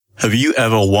Have you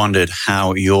ever wondered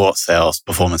how your sales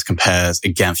performance compares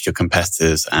against your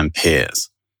competitors and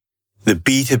peers? The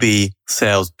B2B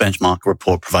Sales Benchmark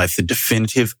Report provides the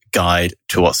definitive guide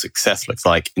to what success looks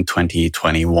like in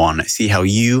 2021. See how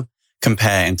you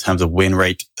compare in terms of win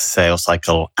rate, sales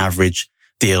cycle, average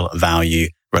deal value,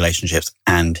 relationships,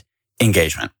 and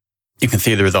engagement. You can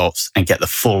see the results and get the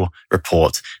full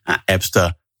report at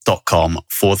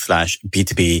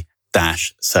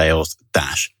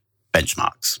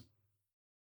ebsta.com/B2B-sales-benchmarks.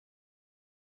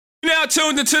 Now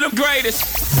tuned into the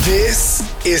greatest. This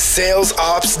is Sales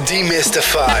Ops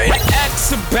Demystified.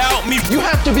 X about me. You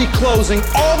have to be closing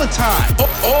all the time.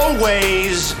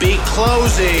 Always be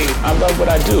closing. I love what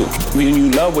I do. When you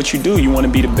love what you do, you want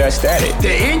to be the best at it.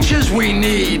 The inches we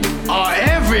need are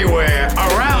everywhere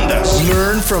around us.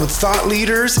 Learn from thought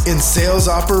leaders in sales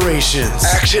operations.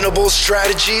 Actionable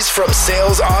strategies from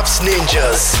Sales Ops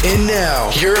Ninjas. And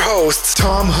now, your hosts,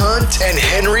 Tom Hunt and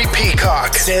Henry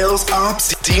Peacock. Sales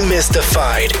Ops Demystified.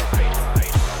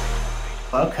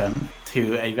 Welcome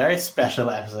to a very special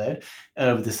episode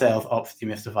of the Sales Ops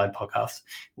Demystified podcast.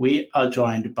 We are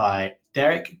joined by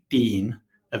Derek Dean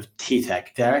of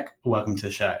TTEC. Derek, welcome to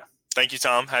the show. Thank you,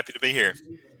 Tom. Happy to be here.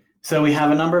 So we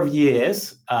have a number of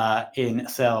years in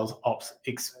sales ops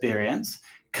experience,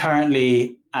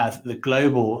 currently as the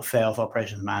global sales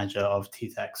operations manager of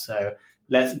TTEC. So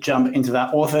let's jump into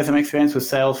that. Also some experience with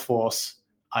Salesforce,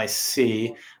 I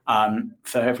see.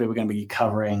 So hopefully we're going to be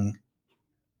covering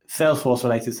Salesforce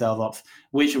related sales ops,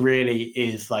 which really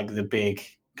is like the big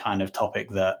kind of topic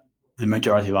that the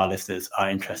majority of our listeners are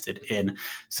interested in.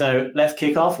 So let's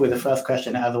kick off with the first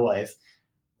question, as always.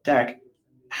 Derek,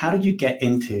 how did you get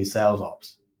into sales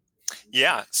ops?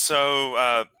 Yeah,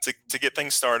 so to get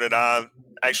things started, I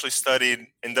actually studied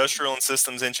industrial and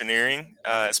systems engineering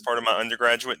as part of my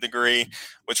undergraduate degree,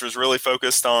 which was really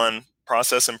focused on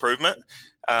process improvement,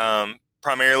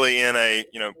 primarily in a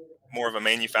more of a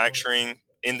manufacturing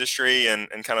industry and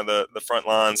kind of the front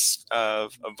lines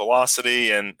of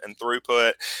velocity and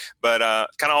throughput, but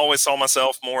kind of always saw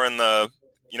myself more in the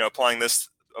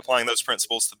applying those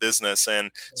principles to business. And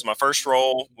so my first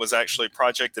role was actually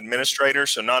project administrator,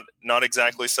 so not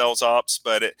exactly sales ops,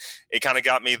 but it kind of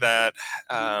got me that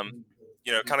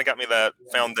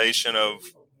foundation of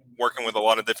working with a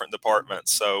lot of different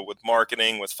departments. So with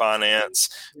marketing, with finance,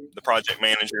 the project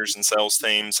managers and sales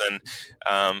teams. And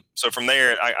so from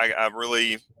there, I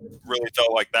really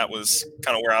felt like that was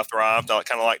kind of where I thrived. I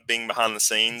kind of like being behind the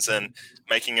scenes and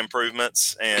making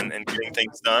improvements and getting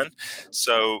things done.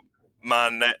 So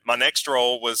my next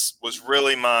role was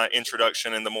really my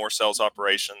introduction into more sales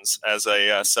operations as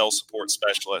a sales support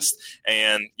specialist.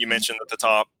 And you mentioned at the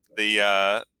top of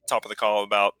the call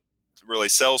about really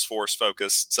Salesforce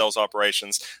focused sales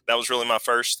operations. That was really my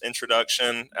first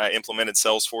introduction. I implemented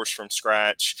Salesforce from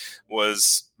scratch,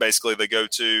 was basically the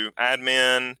go-to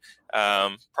admin,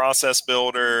 process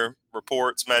builder,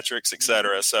 reports, metrics,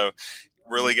 etc. So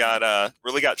really got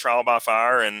trial by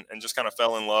fire and just kind of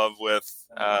fell in love with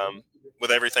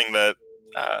everything that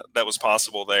was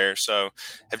possible there. So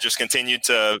have just continued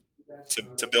to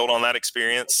build on that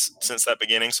experience since that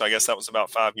beginning. So I guess that was about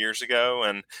 5 years ago,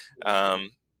 and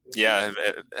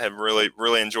have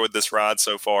really enjoyed this ride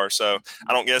so far. So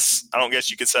I don't guess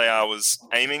you could say I was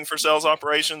aiming for sales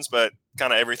operations, but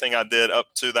kind of everything I did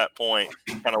up to that point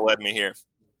kind of led me here.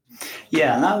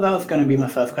 Yeah, and that was going to be my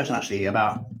first question actually,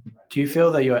 about do you feel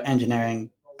that your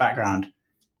engineering background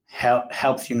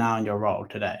helps you now in your role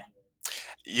today?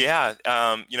 Yeah,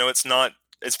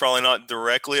 it's probably not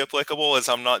directly applicable as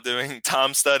I'm not doing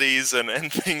time studies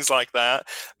and things like that,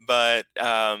 but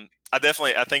I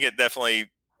think it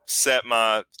definitely set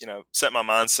my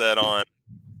mindset on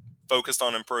focused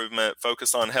on improvement,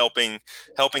 focused on helping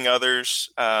others,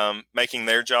 making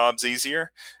their jobs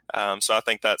easier. So I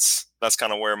think that's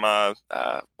kind of where my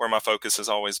focus has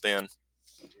always been.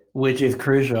 Which is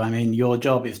crucial. I mean, your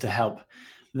job is to help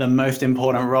the most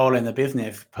important role in the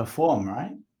business perform,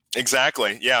 right?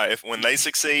 Exactly. Yeah. When they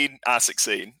succeed, I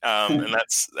succeed, and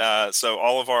that's so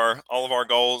all of our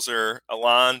goals are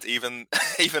aligned. Even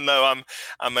though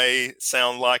I may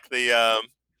sound like the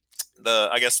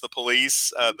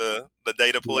police, the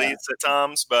data police at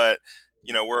times, but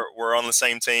we're on the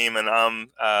same team, and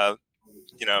I'm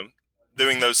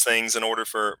doing those things in order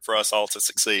for us all to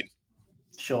succeed.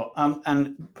 Sure.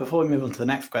 And before we move on to the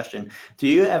next question, do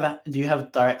you have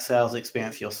direct sales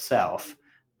experience yourself?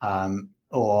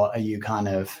 Or are you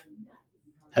have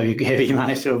you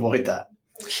managed to avoid that?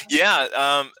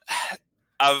 Yeah,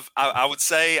 I would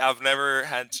say I've never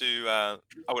had to.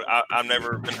 I've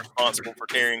never been responsible for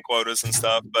carrying quotas and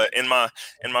stuff. But in my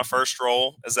first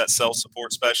role as that sales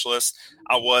support specialist,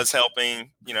 I was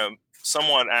helping.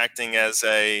 Somewhat acting as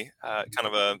a kind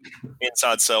of a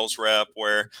inside sales rep,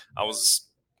 where I was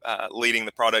leading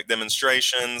the product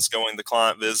demonstrations, going to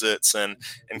client visits, and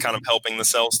kind of helping the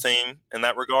sales team in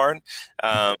that regard.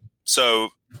 So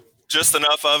just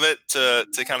enough of it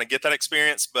to kind of get that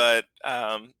experience, but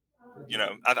I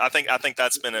think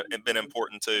that's been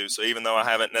important too. So even though I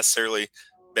haven't necessarily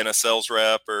been a sales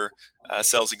rep or a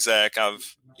sales exec,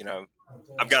 I've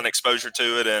gotten exposure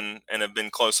to it and have been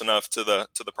close enough to the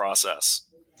process.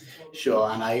 Sure,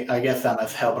 and I guess that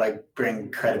must help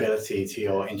bring credibility to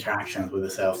your interactions with the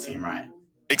sales team, right?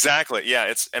 Exactly. Yeah.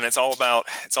 It's all about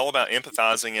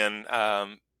empathizing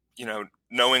and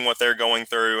knowing what they're going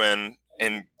through and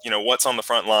what's on the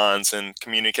front lines and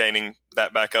communicating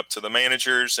that back up to the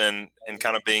managers and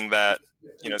kind of being that,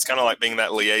 it's kind of like being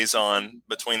that liaison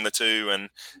between the two and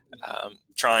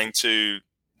trying to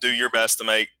do your best to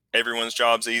make everyone's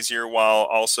jobs easier while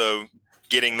also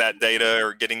getting that data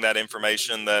or getting that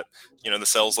information that, the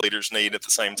sales leaders need at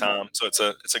the same time. So it's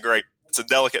a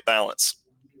delicate balance.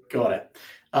 Got it.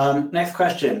 Next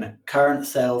question, current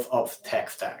sales ops tech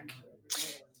stack.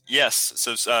 Yes.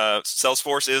 So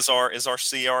Salesforce is our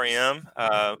CRM.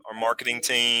 Our marketing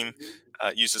team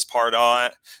uses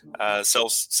Pardot.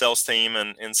 Sales team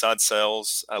and inside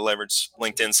sales leverage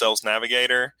LinkedIn Sales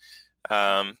Navigator,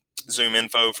 Zoom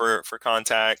Info for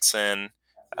contacts, and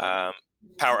our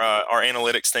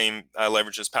analytics team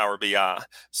leverages Power BI.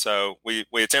 So we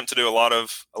attempt to do a lot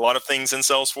of things in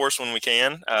Salesforce when we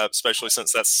can, especially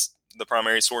since that's the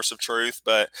primary source of truth.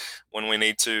 But when we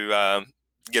need to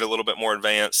get a little bit more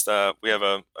advanced, we have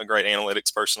a great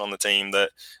analytics person on the team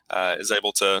that is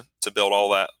able to build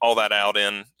all that out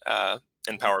in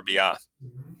Power BI.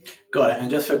 Got it.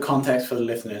 And just for context for the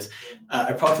listeners,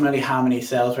 approximately how many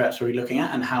sales reps are we looking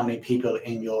at, and how many people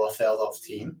in your sales ops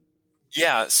team?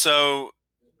 Yeah, so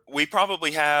we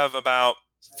probably have about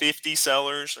 50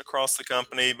 sellers across the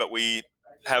company, but we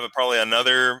have probably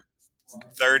another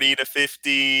 30 to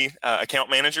 50 account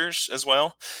managers as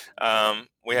well.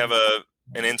 We have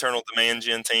an internal demand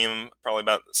gen team, probably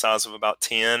about the size of about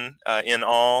 10 in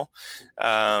all.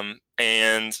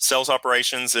 And sales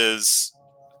operations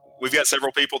we've got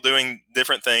several people doing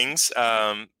different things.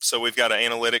 So we've got an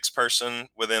analytics person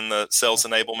within the sales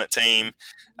enablement team.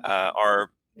 Our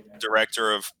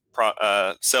director of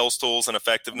sales tools and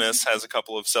effectiveness has a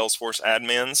couple of Salesforce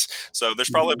admins. So there's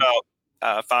probably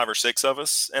about 5 or 6 of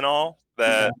us in all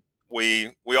that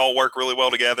we all work really well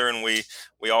together, and we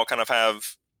all kind of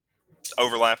have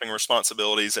overlapping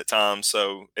responsibilities at times.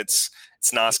 So it's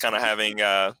nice kind of having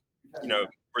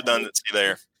redundancy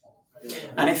there.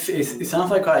 And it sounds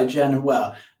like quite a general.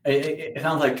 Well, it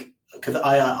sounds like, because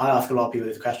I ask a lot of people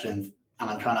these questions, and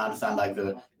I'm trying to understand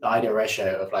the ideal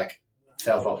ratio of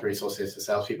sales ops resources to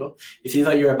salespeople. It seems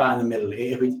like you're about in the middle.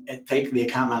 If we take the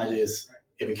account managers,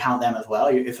 if we count them as well,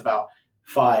 it's about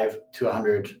 5 to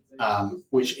 100,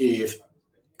 which is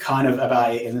kind of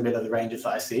about in the middle of the ranges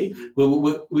that I see.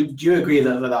 Would you agree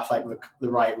that that's the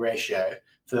right ratio?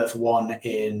 So that's 1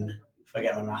 in, if I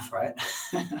get my math right,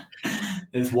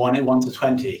 there's 1 in 1 to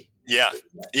 20. Yeah.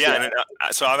 And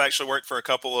so I've actually worked for a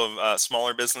couple of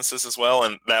smaller businesses as well,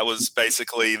 and that was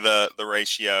basically the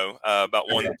ratio,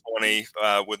 about 1 to 20,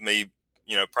 with me,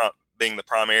 being the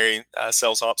primary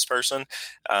sales ops person,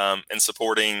 and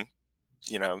supporting,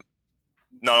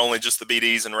 not only just the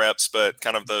BDs and reps, but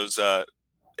kind of those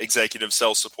executive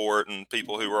sales support and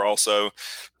people who were also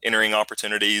entering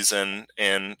opportunities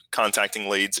and contacting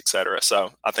leads, et cetera.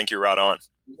 So I think you're right on.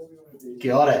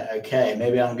 Got it. Okay,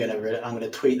 maybe I'm gonna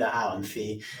tweet that out and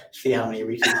see how many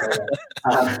retweets there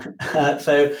are.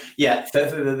 So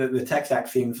the tech stack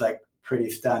seems like pretty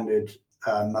standard,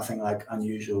 nothing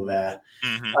unusual there.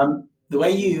 Mm-hmm. The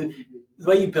way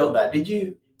you built that, did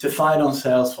you decide on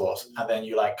Salesforce and then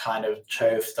you kind of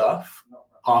chose stuff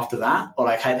after that, or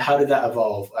how did that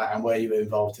evolve, and were you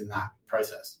involved in that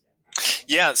process?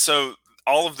 Yeah, so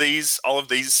all of these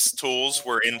tools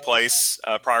were in place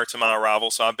prior to my arrival.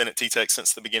 So I've been at T-Tech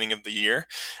since the beginning of the year.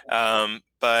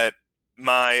 But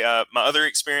my other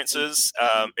experiences,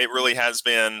 it really has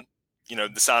been,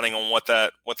 deciding on what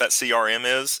that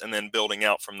CRM is and then building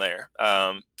out from there.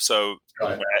 So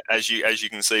as you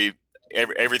can see,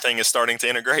 everything is starting to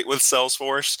integrate with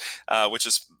Salesforce, which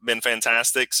has been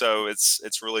fantastic. So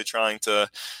it's really trying to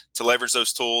leverage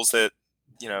those tools that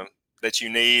you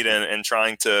need and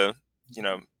trying to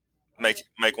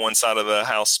make one side of the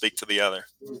house speak to the other.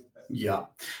 Yeah.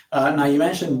 Now, you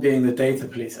mentioned being the data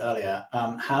police earlier.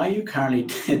 How are you currently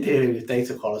dealing with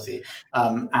data quality?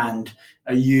 And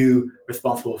are you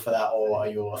responsible for that, or are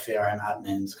your CRM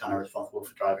admins kind of responsible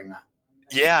for driving that?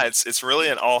 Yeah, it's really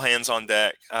an all hands on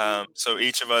deck. So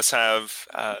each of us have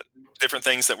different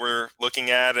things that we're looking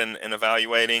at and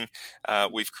evaluating.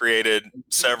 We've created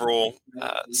several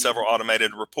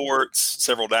automated reports,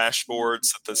 several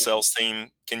dashboards that the sales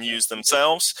team can use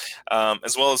themselves,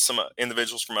 as well as some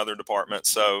individuals from other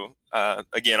departments. So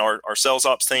again, our sales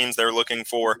ops teams, they're looking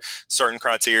for certain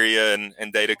criteria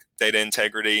and data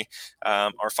integrity.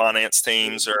 Our finance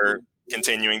teams are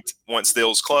continuing once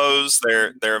deals close,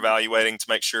 they're evaluating to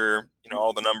make sure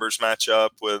all the numbers match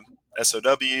up with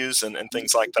SOWs and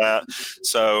things like that.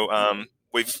 So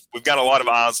we've got a lot of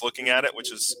eyes looking at it,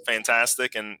 which is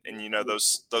fantastic, and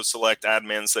those select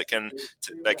admins that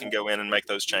can go in and make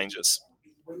those changes.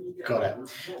 Got it.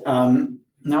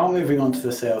 Now moving on to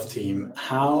the sales team,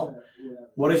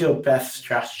 what is your best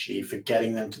strategy for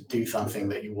getting them to do something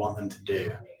that you want them to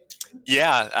do?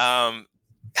 Yeah.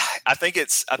 I think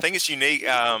it's unique.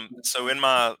 So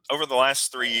over the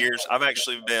last 3 years, I've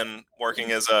actually been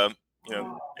working as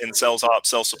in sales ops,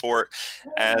 sales support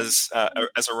as a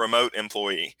remote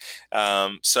employee.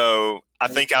 So I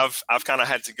think I've kind of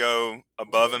had to go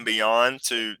above and beyond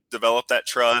to develop that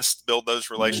trust, build those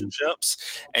relationships,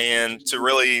 and to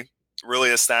really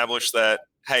establish that,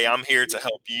 hey, I'm here to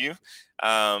help you.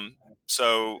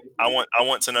 So I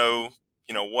want to know,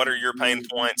 what are your pain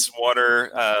points? What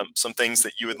are some things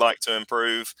that you would like to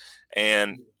improve?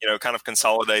 And, kind of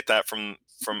consolidate that from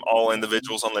all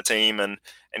individuals on the team and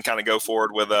kind of go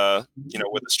forward with a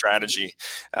strategy.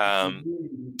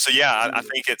 So yeah, I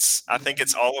think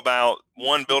it's all about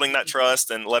building that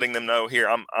trust and letting them know, here,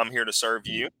 I'm here to serve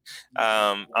you.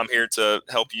 I'm here to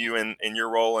help you in your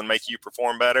role and make you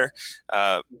perform better.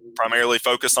 Primarily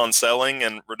focused on selling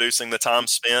and reducing the time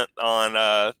spent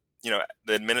on,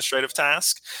 the administrative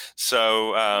task.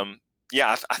 So, I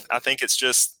think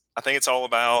it's all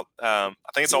about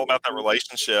that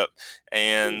relationship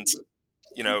and,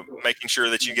 making sure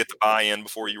that you get the buy-in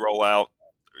before you roll out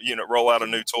a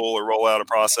new tool or roll out a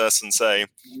process and say,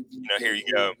 here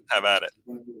you go, have at it.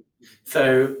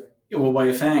 So what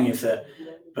you're saying is that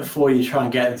before you try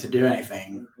and get them to do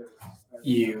anything,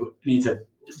 you need to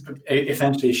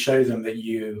essentially show them that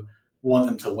you want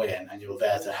them to win and you're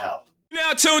there to help.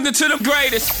 Now tuned into the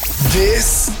greatest.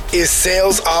 This is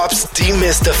Sales Ops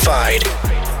Demystified.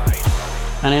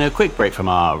 And in a quick break from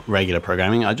our regular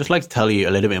programming, I'd just like to tell you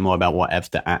a little bit more about what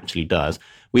Evster actually does.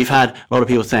 We've had a lot of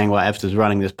people saying, well, Evster's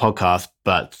running this podcast,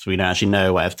 but we don't actually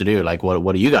know what Evster do. Like,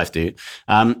 what do you guys do?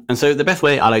 And so the best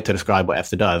way I like to describe what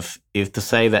Evster does is to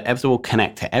say that Evster will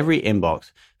connect to every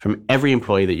inbox from every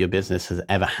employee that your business has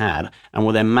ever had, and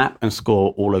will then map and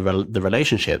score all of the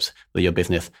relationships that your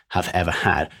business has ever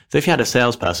had. So if you had a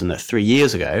salesperson that 3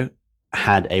 years ago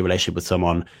had a relationship with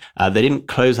someone, they didn't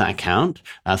close that account,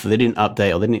 so they didn't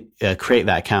update or they didn't create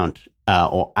that account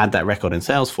or add that record in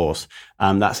Salesforce,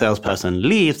 that salesperson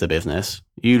leaves the business,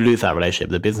 you lose that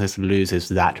relationship. The business loses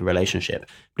that relationship.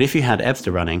 But if you had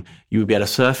Evster running, you would be able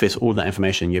to surface all that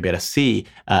information. You'd be able to see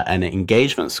an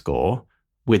engagement score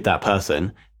with that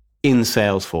person in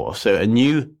Salesforce. So a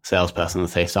new salesperson,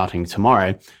 let's say starting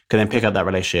tomorrow, can then pick up that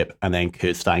relationship and then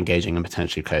could start engaging and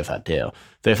potentially close that deal.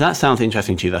 So if that sounds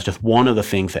interesting to you, that's just one of the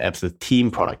things that Evster's team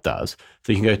product does.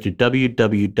 So you can go to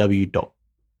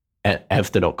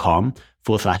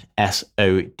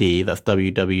www.evster.com/SOD. That's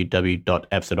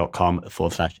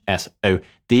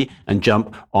www.evster.com/SOD and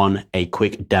jump on a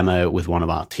quick demo with one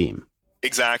of our team.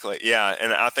 Exactly. Yeah.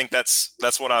 And I think that's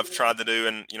what I've tried to do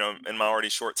in my already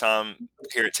short time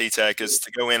here at T-Tech is to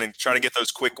go in and try to get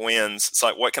those quick wins. It's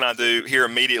like, what can I do here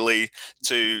immediately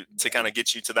to kind of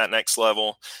get you to that next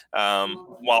level,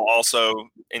 while also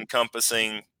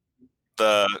encompassing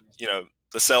the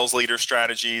sales leader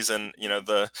strategies and,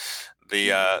 the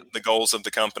goals of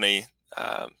the company,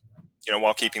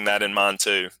 while keeping that in mind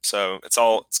too. So it's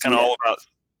kind of all about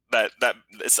that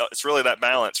it's really that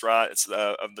balance, right? It's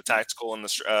of the tactical and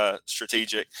the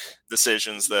strategic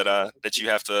decisions that you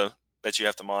have to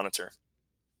monitor.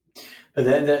 But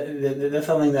there's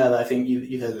something there that I think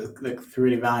you said looks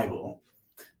really valuable,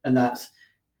 and that's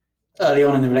early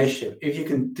on in the relationship. If you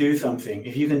can do something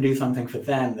for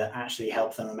them that actually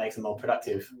helps them and makes them more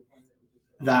productive,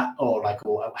 or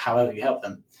however you help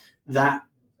them, that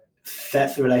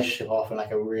sets the relationship off in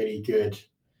like a really good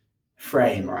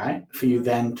frame, right? For you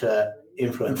then to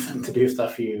influence them to do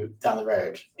stuff for you down the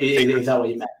road. Is that what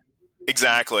you meant?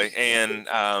 Exactly. And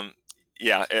and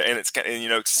it's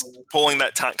pulling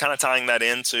that kind of tying that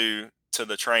into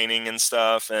the training and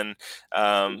stuff, and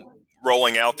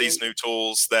rolling out these new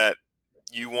tools that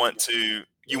you want to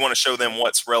show them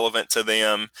what's relevant to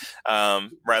them,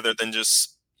 rather than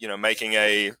just, making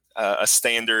a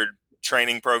standard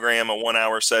training program, a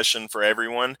 1-hour session for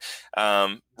everyone.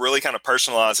 Really kind of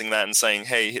personalizing that and saying,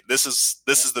 hey, this is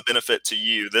the benefit to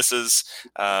you. This is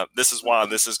why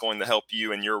this is going to help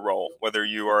you in your role, whether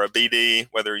you are a BD,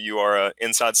 whether you are an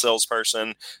inside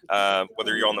salesperson,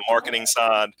 whether you're on the marketing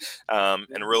side,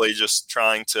 and really just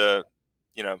trying to,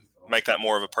 make that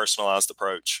more of a personalized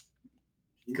approach.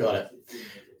 Got it.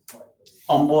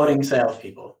 Onboarding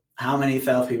salespeople. How many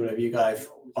salespeople have you guys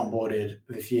onboarded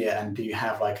this year, and do you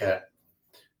have like a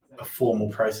formal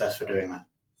process for doing that?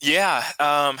 Yeah,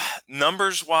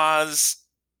 numbers wise,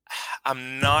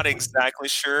 I'm not exactly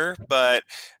sure, but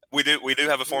we do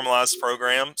have a formalized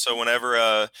program. So whenever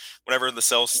the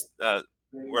sales,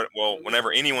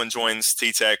 whenever anyone joins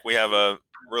T-Tech, we have a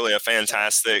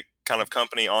fantastic kind of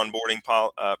company onboarding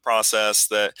process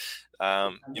that,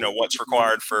 what's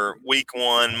required for week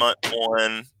 1,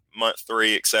 month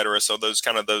 3, et cetera. So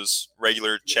those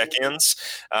regular check-ins.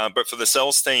 But for the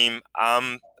sales team,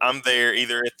 I'm there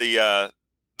either at the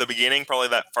beginning,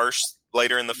 probably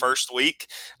later in the first week,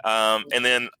 and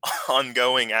then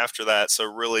ongoing after that.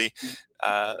 So really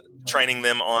training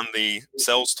them on the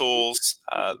sales tools,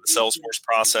 the Salesforce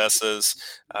processes.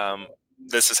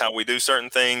 This is how we do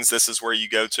certain things. This is where you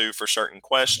go to for certain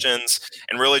questions,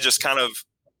 and really just kind of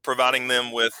providing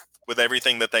them with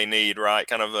everything that they need, right?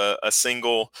 Kind of a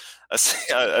single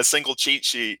cheat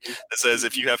sheet that says,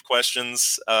 if you have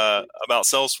questions about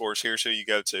Salesforce, here's who you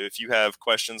go to. If you have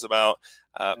questions about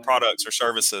products or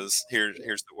services,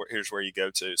 here's where you go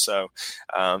to. So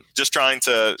just trying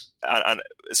to,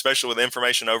 especially with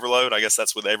information overload, I guess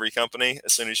that's with every company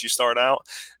as soon as you start out.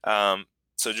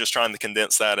 So just trying to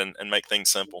condense that and make things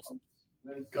simple.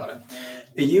 Got it.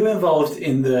 Are you involved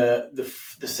in the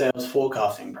sales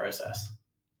forecasting process?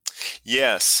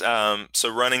 Yes. So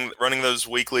running those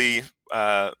weekly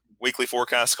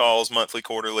forecast calls, monthly,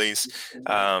 quarterlies.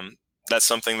 That's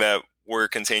something that we're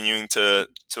continuing to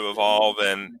evolve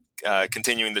and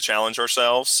continuing to challenge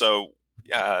ourselves. So,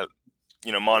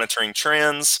 monitoring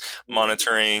trends,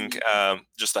 monitoring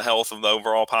just the health of the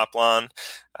overall pipeline.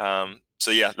 So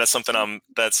yeah, that's something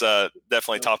that's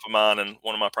definitely top of mind and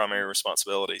one of my primary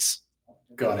responsibilities.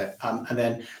 Got it. And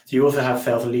then do you also have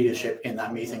sales leadership in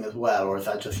that meeting as well, or is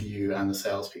that just you and the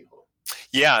salespeople?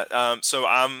 Yeah. So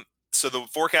the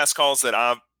forecast calls that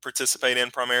I participate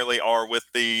in primarily are with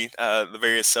the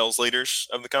various sales leaders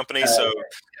of the company. So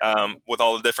with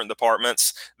all the different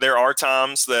departments, there are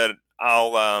times that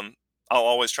I'll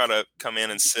always try to come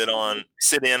in and sit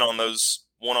in on those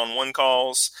one-on-one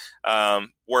calls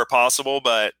where possible,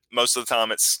 but most of the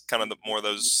time it's kind of more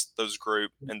those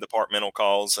group and departmental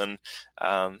calls, and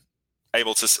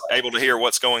able to hear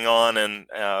what's going on, and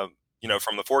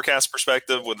from the forecast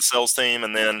perspective with the sales team,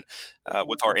 and then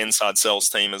with our inside sales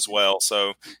team as well.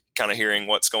 So kind of hearing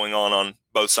what's going on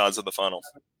both sides of the funnel.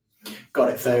 Got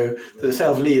it. So the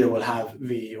sales leader will have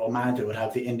manager would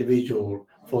have the individual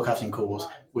forecasting calls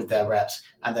with their reps,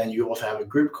 and then you also have a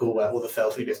group call where all the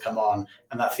sales leaders come on,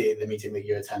 and that's the meeting that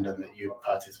you attend and that you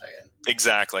participate in.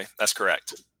 Exactly. That's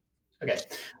correct. Okay.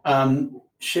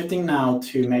 Shifting now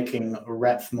to making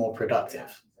reps more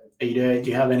productive. Do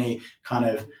you have any kind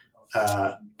of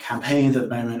campaigns at the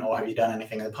moment, or have you done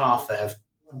anything in the past that have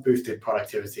boosted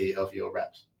productivity of your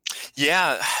reps?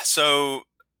 Yeah. So,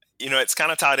 it's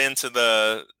kind of tied into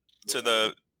the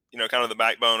kind of the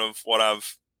backbone of what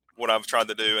I've tried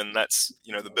to do, and that's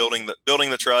the building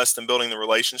the trust and building the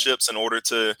relationships in order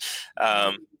to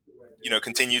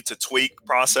continue to tweak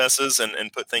processes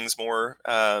and put things more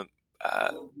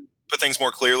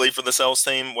clearly for the sales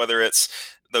team, whether it's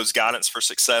those guidance for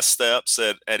success steps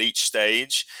at each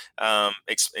stage,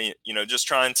 just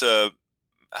trying to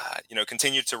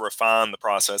continue to refine the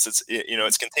process.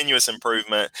 It's continuous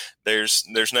improvement. There's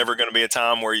never going to be a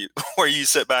time where you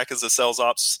sit back as a sales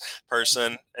ops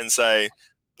person and say,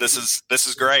 this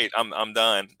is great, I'm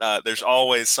done. There's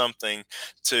always something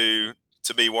to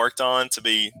be worked on, to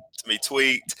be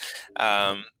tweaked.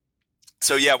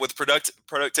 So yeah, with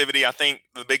productivity, I think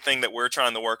the big thing that we're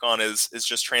trying to work on is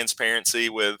just transparency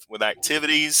with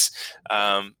activities,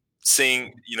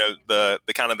 seeing the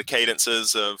kind of the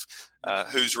cadences of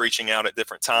who's reaching out at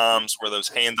different times, where those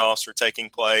handoffs are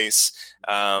taking place.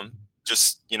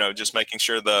 Just making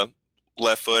sure the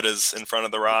left foot is in front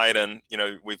of the right, and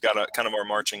we've got kind of our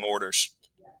marching orders.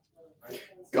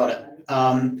 Got it.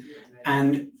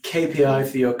 And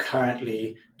KPIs that you're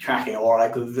currently tracking, or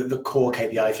like the core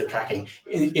KPIs you're tracking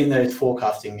in those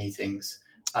forecasting meetings,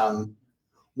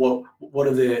 what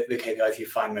are the KPIs you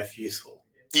find most useful?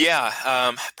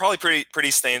 Probably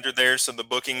pretty standard there. So the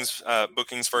bookings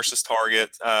versus target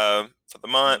for the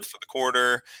month, for the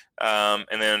quarter,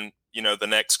 and then the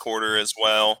next quarter as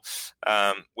well.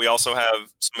 We also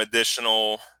have some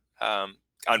additional.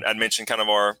 I'd mentioned kind of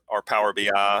our Power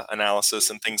BI analysis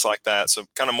and things like that. So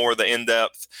kind of more the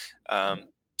in-depth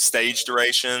stage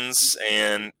durations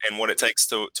and what it takes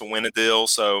to win a deal.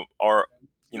 So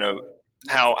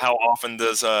how often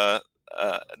does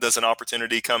an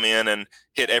opportunity come in and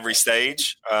hit every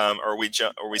stage? Are we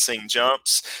seeing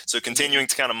jumps? So continuing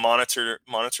to kind of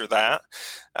monitor that,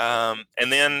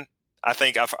 and then I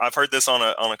think I've heard this on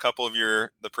a couple of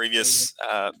the previous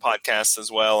podcasts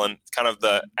as well, and kind of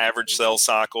the average sales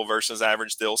cycle versus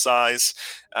average deal size.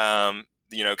 Kind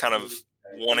of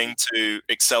wanting to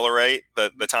accelerate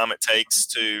the time it takes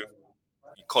to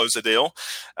close a deal,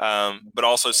 but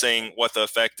also seeing what the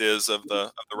effect is of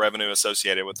the revenue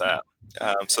associated with that.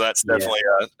 So that's definitely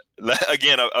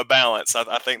a balance.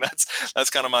 I think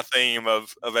that's kind of my theme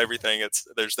of everything.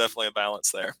 There's definitely a balance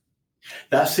there.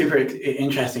 That's super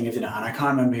interesting, isn't it? And I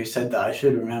can't remember who said that. I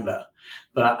should remember,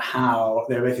 but how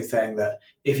they're basically saying that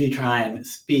if you try and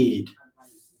speed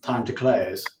time to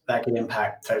close, that can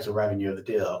impact total revenue of the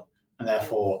deal, and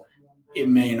therefore it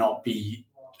may not be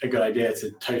a good idea to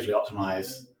totally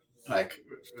optimize like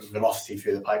velocity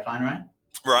through the pipeline, right?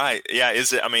 Right. Yeah.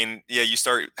 Is it? I mean, yeah. You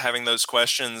start having those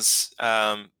questions.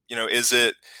 Is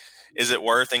it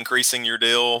worth increasing your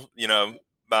deal,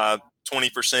 by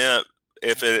 20%?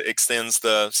 If it extends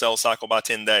the sales cycle by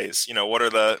 10 days, what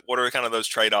are kind of those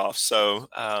trade-offs? So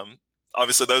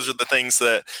obviously those are the things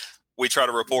that we try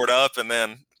to report up, and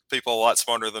then people a lot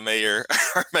smarter than me are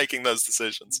making those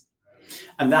decisions.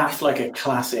 And that's like a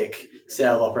classic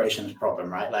sales operations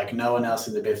problem, right? Like no one else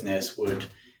in the business would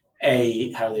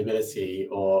A, have the ability,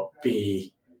 or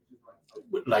B,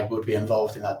 would be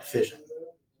involved in that decision.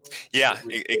 Yeah,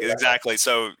 exactly.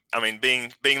 So, I mean,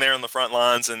 being there on the front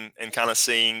lines and kind of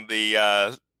seeing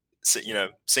the,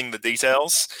 seeing the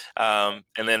details, and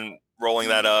then rolling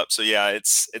that up. So yeah,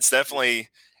 it's definitely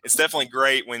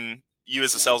great when you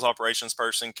as a sales operations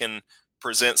person can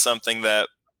present something that,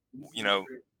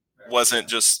 wasn't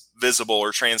just visible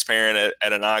or transparent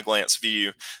at an eye glance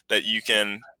view, that you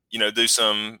can, do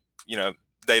some,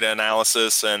 data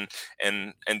analysis and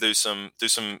do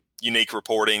some unique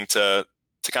reporting to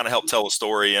kind of help tell a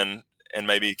story and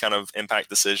maybe kind of impact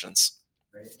decisions.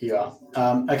 Yeah.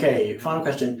 Okay. Final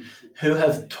question. Who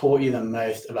has taught you the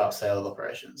most about sales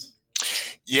operations?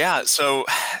 Yeah. So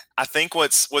I think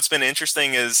what's been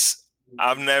interesting is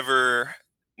I've never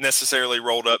necessarily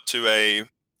rolled up to a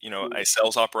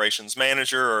sales operations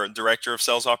manager or a director of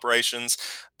sales operations,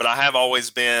 but I have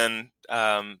always been,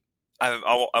 I've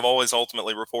always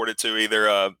ultimately reported to either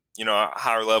a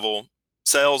higher level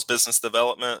sales business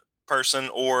development person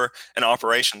or an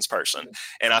operations person.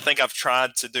 And I think I've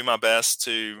tried to do my best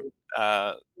to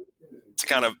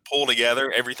kind of pull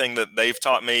together everything that they've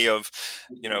taught me of,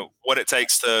 what it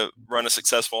takes to run a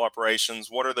successful operations.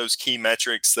 What are those key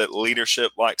metrics that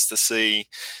leadership likes to see?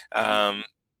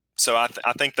 So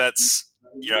I think that's,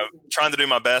 trying to do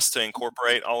my best to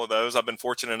incorporate all of those. I've been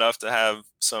fortunate enough to have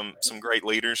some great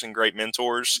leaders and great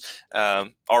mentors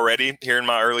already here in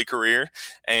my early career,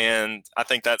 and I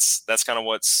think that's kind of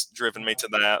what's driven me to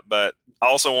that. But I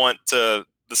also want to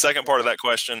the second part of that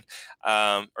question,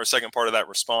 or second part of that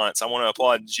response. I want to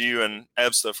applaud you and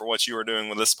EBSTA for what you are doing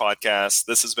with this podcast.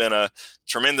 This has been a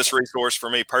tremendous resource for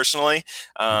me personally.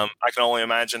 I can only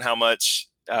imagine how much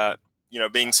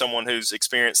being someone who's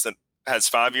experienced that has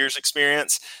 5 years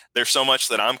experience, there's so much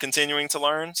that I'm continuing to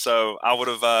learn. So I would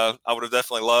have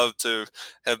definitely loved to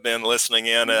have been listening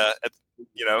in at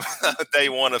day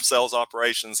one of sales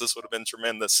operations. This would have been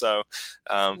tremendous. So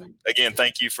again,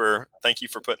 thank you for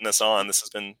putting this on. This has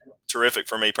been terrific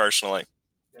for me personally.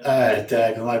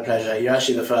 Doug, my pleasure. You're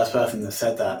actually the first person that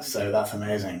said that, so that's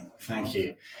amazing. Thank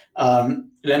you.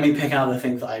 Let me pick out the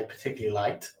things that I particularly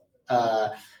liked.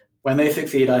 When they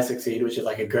succeed, I succeed, which is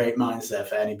like a great mindset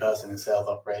for any person in sales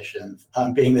operations.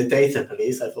 Being the data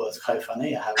police, I thought it was quite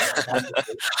funny.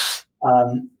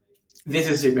 This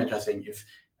is super interesting. It's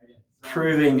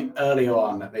proving early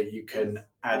on that you can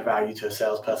add value to a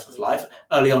salesperson's life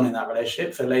early on in that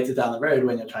relationship. So later down the road,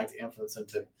 when you're trying to influence them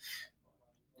to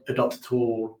adopt a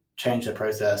tool, change their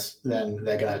process, then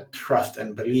they're going to trust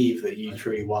and believe that you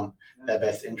truly want their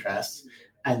best interests.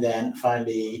 And then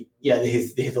finally,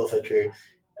 this is also true.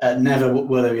 Never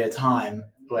will there be a time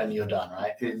when you're done,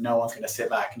 right? No one's going to sit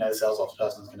back. No sales ops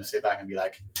person is going to sit back and be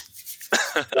like,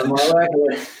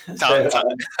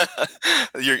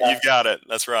 You've got it.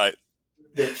 That's right.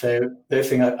 So those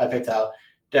things I picked out.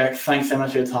 Derek, thanks so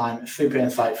much for your time. Super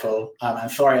insightful.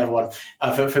 And sorry, everyone.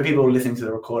 For people listening to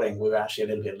the recording, we were actually a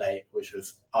little bit late, which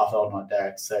was our fault, not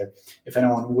Derek. So if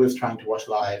anyone was trying to watch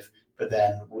live, but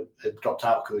then it dropped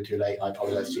out because we were too late, I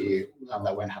apologize to you.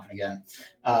 That won't happen again.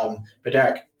 But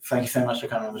Derek, thank you so much for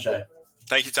coming on the show.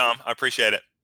 Thank you, Tom. I appreciate it.